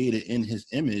recreated in his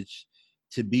image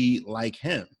to be like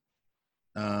him,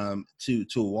 to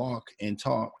walk and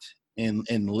talk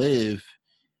and live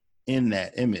in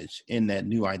that image, in that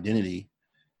new identity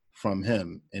from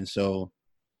him. And so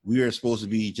we are supposed to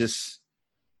be just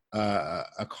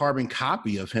a carbon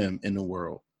copy of him in the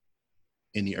world,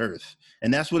 in the earth.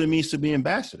 And that's what it means to be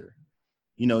ambassador.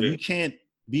 You can't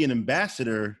be an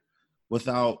ambassador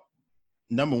without,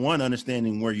 number one,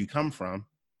 understanding where you come from,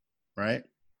 right?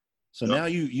 So now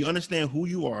you understand who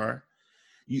you are.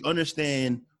 You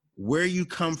understand where you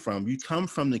come from. You come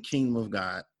from the kingdom of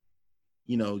God.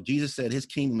 Jesus said his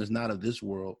kingdom is not of this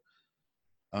world.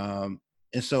 And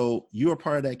so you are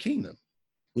part of that kingdom,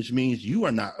 which means you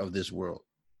are not of this world,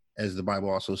 as the Bible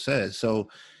also says. So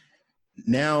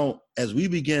now, as we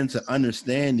begin to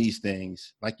understand these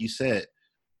things, like you said,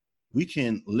 we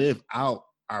can live out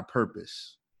our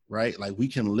purpose, right? Like we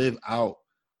can live out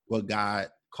what God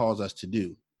calls us to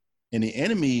do. And the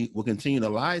enemy will continue to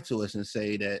lie to us and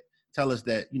tell us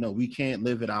that, we can't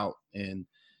live it out, and,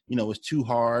 it's too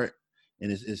hard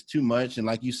and it's too much. And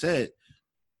like you said,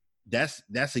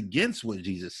 that's against what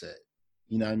Jesus said.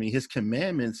 His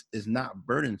commandments is not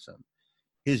burdensome.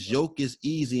 His yoke is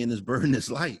easy and his burden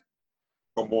is light.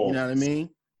 Come on. You know what I mean?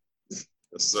 Yes,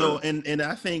 sir. So, and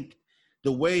I think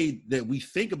the way that we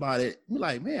think about it, we're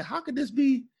like, man, how could this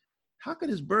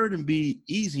burden be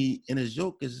easy and his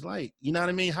yoke is light? You know what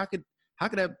I mean? How could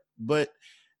that? But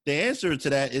the answer to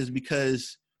that is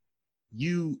because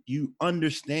you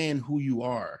understand who you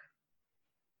are,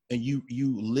 and you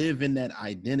live in that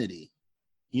identity.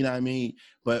 You know what I mean?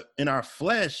 But in our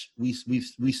flesh, we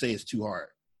say it's too hard.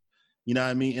 You know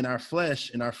what I mean? In our flesh,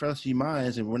 in our fleshy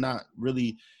minds, and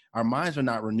our minds are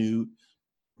not renewed,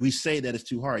 we say that it's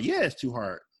too hard. Yeah, it's too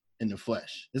hard in the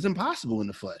flesh. It's impossible in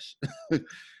the flesh.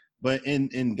 But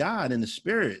in God, in the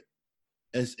spirit,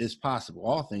 it's possible.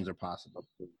 All things are possible.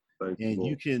 And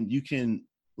you can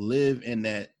live in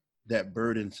that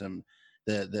burdensome,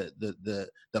 the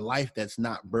life that's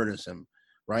not burdensome,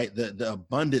 right? The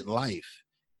abundant life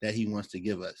that he wants to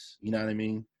give us. You know what I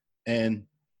mean? And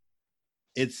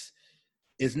it's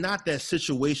not that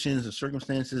situations and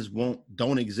circumstances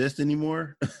don't exist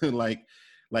anymore. like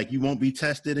you won't be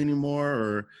tested anymore,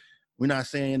 or we're not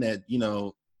saying that,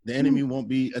 the enemy won't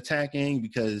be attacking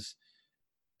because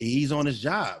he's on his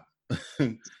job.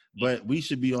 but we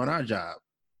should be on our job.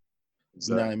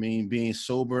 Exactly. You know what I mean? Being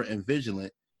sober and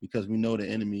vigilant, because we know the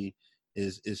enemy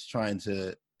is trying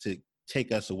to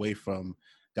take us away from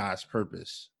God's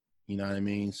purpose. You know what I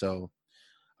mean? So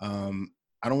I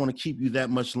don't want to keep you that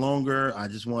much longer. I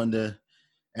just wanted to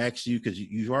ask you, because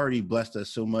you've already blessed us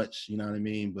so much, you know what I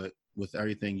mean? But with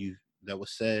everything that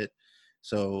was said.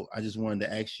 So I just wanted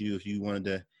to ask you if you wanted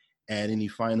to add any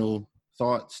final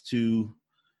thoughts to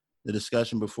the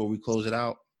discussion before we close it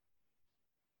out.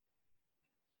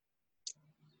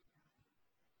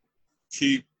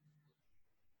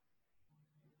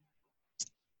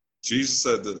 Jesus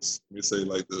said this. Let me say it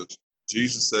like this.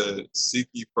 Jesus said, seek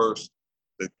ye first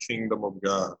the kingdom of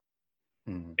God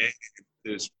and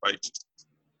his righteousness.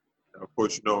 And of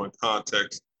course, in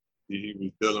context, he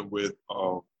was dealing with,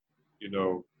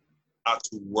 not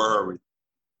to worry,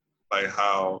 like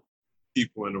how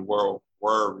people in the world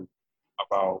worry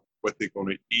about what they're going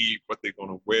to eat, what they're going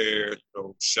to wear,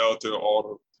 shelter,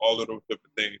 all of those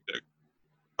different things that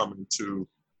come into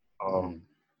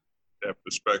that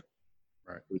perspective.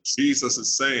 Right. But Jesus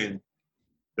is saying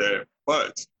that,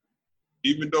 but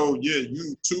even though,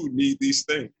 you too need these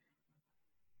things,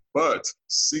 but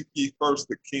seek ye first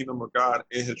the kingdom of God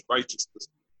and his righteousness,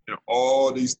 and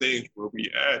all these things will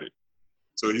be added.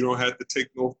 So you don't have to take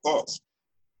no thoughts.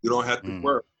 You don't have to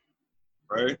worry,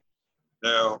 right?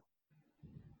 Now,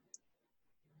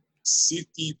 seek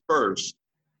ye first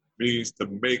means to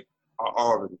make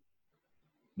priority.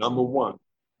 Number one,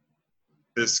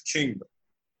 this kingdom,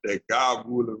 that God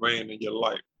rule and reign in your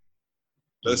life.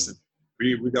 Listen,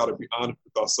 we got to be honest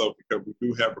with ourselves, because we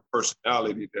do have a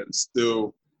personality that is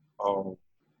still,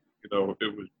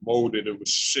 it was molded, it was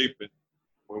shaping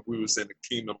when we was in the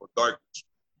kingdom of darkness.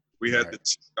 We had to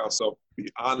check ourselves, be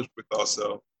honest with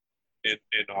ourselves in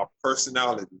our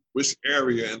personality. Which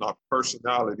area in our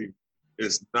personality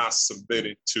is not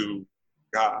submitting to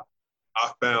God?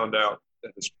 I found out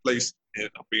that this place, and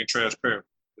I'm being transparent,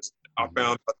 I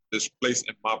found out this place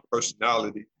in my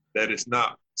personality that is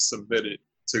not submitted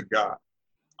to God.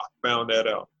 I found that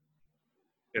out.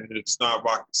 And it's not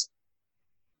rocket science.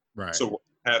 Right. So what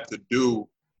I have to do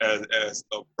as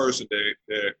a person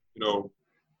that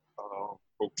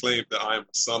proclaim that I am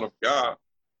a son of God,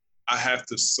 I have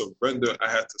to surrender, I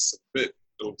have to submit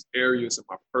those areas of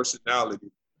my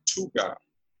personality to God.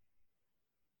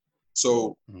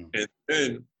 So, and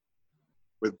then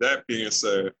with that being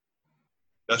said,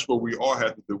 that's what we all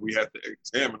have to do. We have to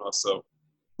examine ourselves.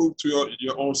 Prove to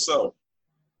your own self.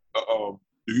 Do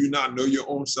you not know your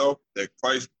own self, that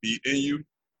Christ be in you,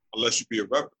 unless you be a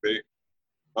reprobate?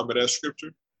 Remember that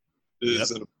scripture? It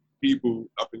is in Hebrews,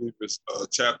 I believe it's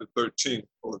chapter 13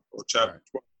 or chapter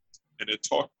 12. And it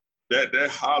talks, that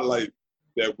highlight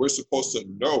that we're supposed to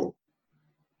know.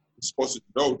 We're supposed to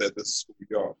know that this is who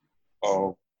we are.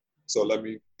 So let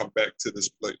me come back to this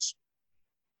place.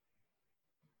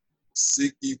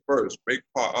 Seek ye first, make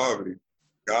priority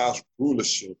God's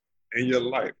rulership in your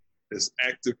life, His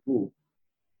active rule,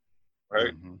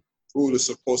 right? Rule is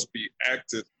supposed to be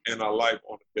active in our life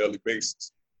on a daily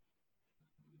basis,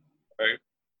 right?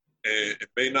 And it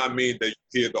may not mean that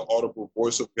you hear the audible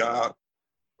voice of God,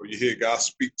 or you hear God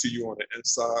speak to you on the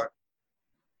inside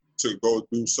to go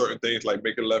do certain things, like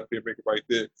make it left here, make it right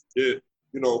there.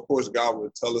 Of course, God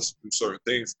will tell us to do certain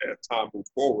things as time moves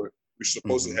forward. We're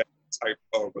supposed to have a type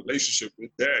of relationship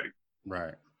with Daddy.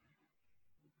 Right.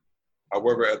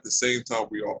 However, at the same time,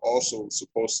 we are also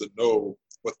supposed to know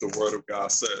what the Word of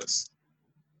God says.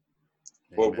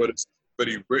 But what is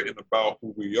already written about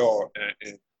who we are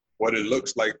and what it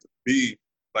looks like to be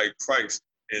like Christ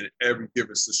in every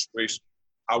given situation.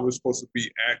 How we're supposed to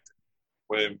be acting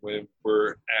when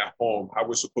we're at home. How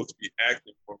we're supposed to be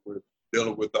acting when we're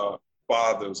dealing with our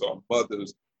fathers, our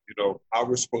mothers. How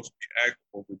we're supposed to be acting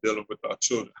when we're dealing with our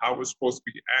children. How we're supposed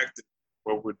to be acting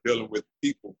when we're dealing with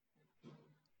people.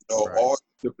 All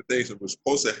different things. And we're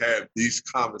supposed to have these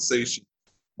conversations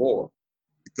more,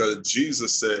 because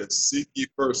Jesus said, seek ye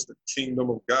first the kingdom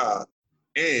of God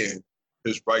and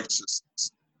his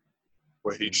righteousness.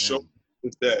 What he showed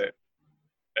us that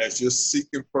as you're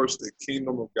seeking first the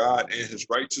kingdom of God and his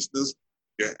righteousness,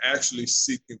 you're actually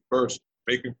seeking first,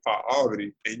 making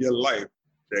priority in your life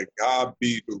that God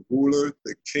be the ruler,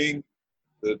 the king,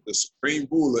 the supreme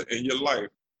ruler in your life,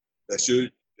 that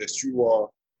you are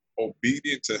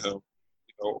obedient to him.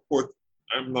 Of course,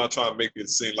 I'm not trying to make it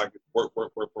seem like it's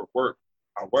work.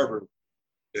 However,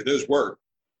 it is work.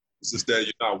 It's just that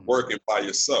you're not working by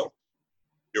yourself.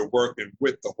 You're working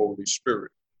with the Holy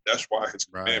Spirit. That's why his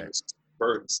commandments are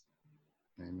burdensome.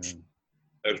 Amen.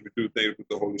 As we do things with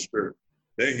the Holy Spirit.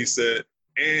 Then he said,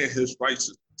 and his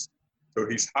righteousness. So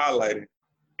he's highlighting,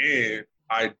 and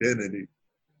identity.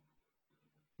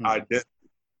 Identity.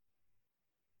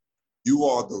 You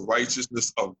are the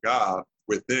righteousness of God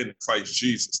within Christ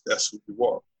Jesus. That's who you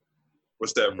are.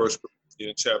 What's that verse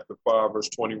in chapter 5, verse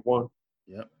 21?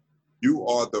 Yep. You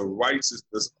are the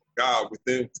righteousness of God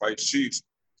within Christ Jesus.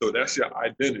 So that's your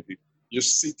identity. You're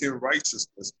seeking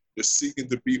righteousness. You're seeking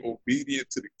to be obedient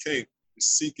to the King. You're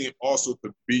seeking also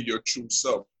to be your true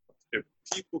self. If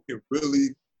people can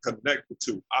really connect the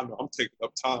two, I know I'm taking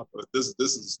up time, but this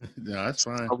is no, that's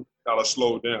fine. I gotta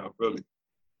slow down, really.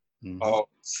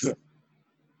 Mm-hmm.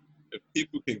 If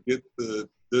people can get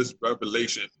this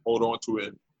revelation, hold on to it,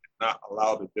 and not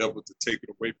allow the devil to take it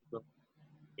away from them,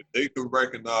 if they can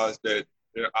recognize that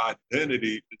their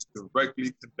identity is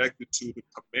directly connected to the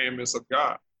commandments of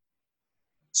God.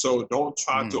 So don't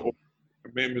try to obey the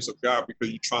commandments of God because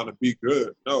you're trying to be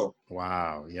good. No.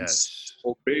 Wow, yes.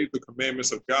 Obey the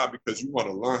commandments of God because you want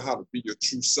to learn how to be your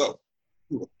true self.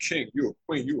 You're a king, you're a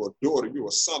queen, you're a daughter, you're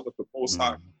a son of the Most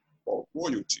High, or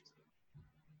royalty.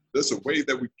 There's a way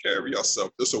that we carry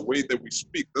ourselves. There's a way that we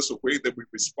speak. There's a way that we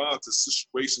respond to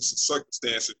situations and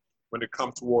circumstances when it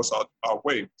comes towards our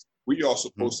way. We are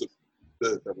supposed to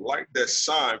the light that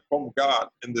shine from God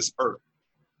in this earth.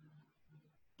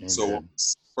 Amen. So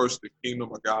first the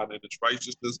kingdom of God and its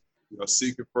righteousness. We are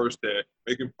seeking first that,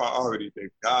 making priority that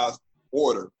God's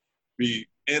order be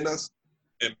in us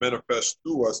and manifest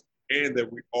through us, and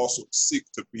that we also seek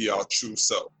to be our true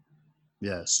self.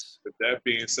 Yes. With that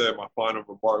being said, my final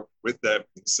remark with that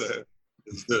being said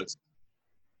is this.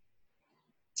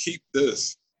 Keep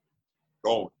this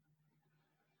going.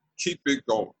 Keep it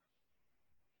going.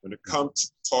 When it comes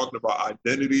to talking about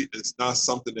identity, it's not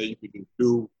something that you can just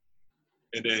do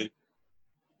and then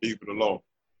leave it alone.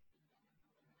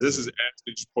 This is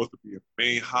actually supposed to be a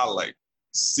main highlight.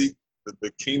 Seek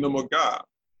the kingdom of God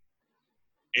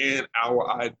and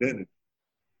our identity.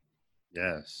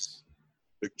 Yes.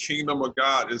 The kingdom of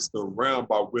God is the realm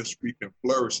by which we can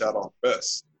flourish at our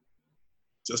best.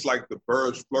 Just like the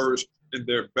birds flourish in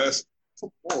their best.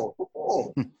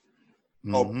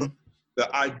 Mm-hmm.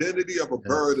 The identity of a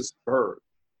bird is a bird,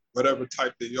 whatever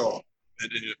type they are.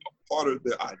 And then a part of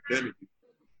their identity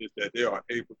is that they are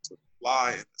able to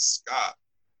fly in the sky,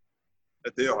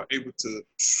 that they are able to.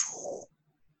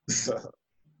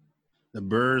 The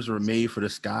birds were made for the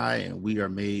sky, and we are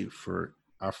made for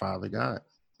our Father God.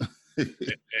 and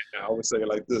I would say it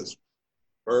like this.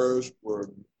 Birds were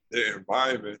their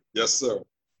environment, yes, sir.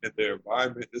 And their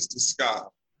environment is the sky.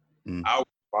 Our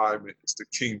environment is the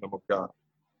kingdom of God.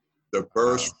 The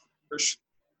birds flourish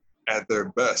at their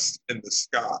best in the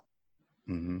sky.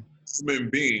 Human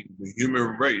being, the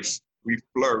human race, we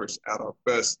flourish at our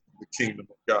best in the kingdom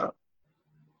of God.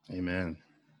 Amen.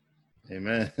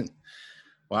 Amen.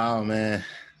 Wow, man.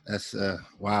 That's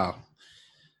wow.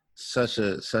 Such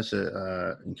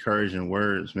a encouraging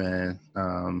words, man.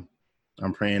 I'm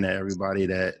praying that everybody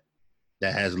that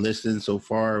has listened so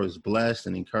far was blessed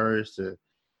and encouraged to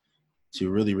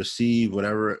really receive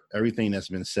everything that's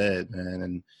been said, man.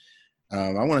 And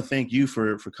I want to thank you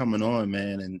for coming on,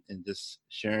 man, and just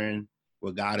sharing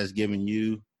what God has given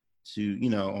you to,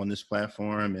 on this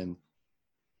platform, and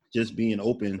just being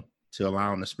open to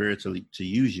allowing the Spirit to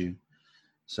use you.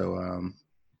 So,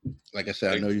 like I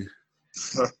said, I know you.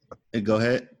 Hey, go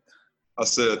ahead. I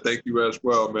said, thank you as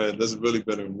well, man. This has really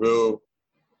been a real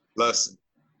blessing.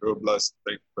 Thank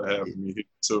you for having me here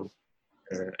too.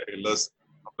 And hey, I'm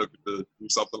looking to do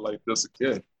something like this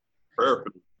again,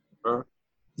 prayerfully. Right?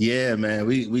 Yeah, man.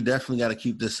 We definitely got to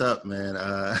keep this up, man.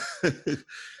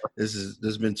 This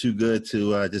has been too good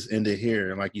to just end it here.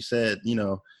 And like you said,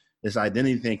 this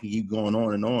identity thing can keep going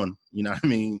on and on. You know what I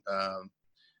mean?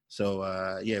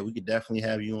 So yeah, we could definitely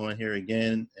have you on here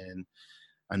again. And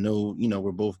I know,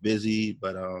 we're both busy,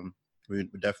 but we're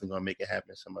definitely going to make it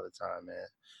happen some other time, man.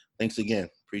 Thanks again.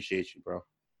 Appreciate you, bro.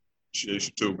 Appreciate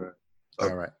you too, man.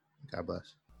 All right. God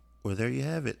bless. Well, there you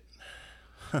have it.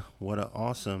 What an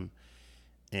awesome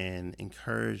and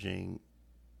encouraging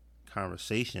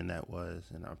conversation that was.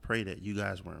 And I pray that you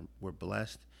guys were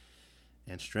blessed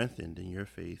and strengthened in your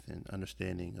faith and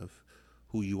understanding of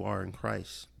who you are in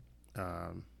Christ.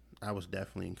 I was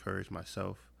definitely encouraged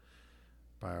myself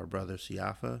by our brother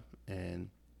Siafa, and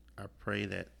I pray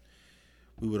that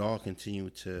we would all continue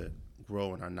to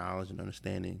grow in our knowledge and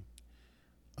understanding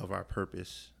of our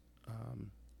purpose.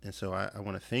 And so I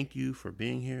want to thank you for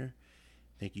being here.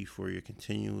 Thank you for your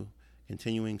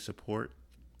continuing support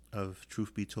of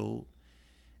Truth Be Told.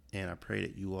 And I pray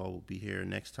that you all will be here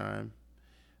next time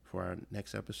for our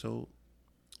next episode.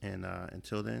 And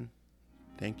until then,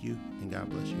 thank you and God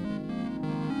bless you.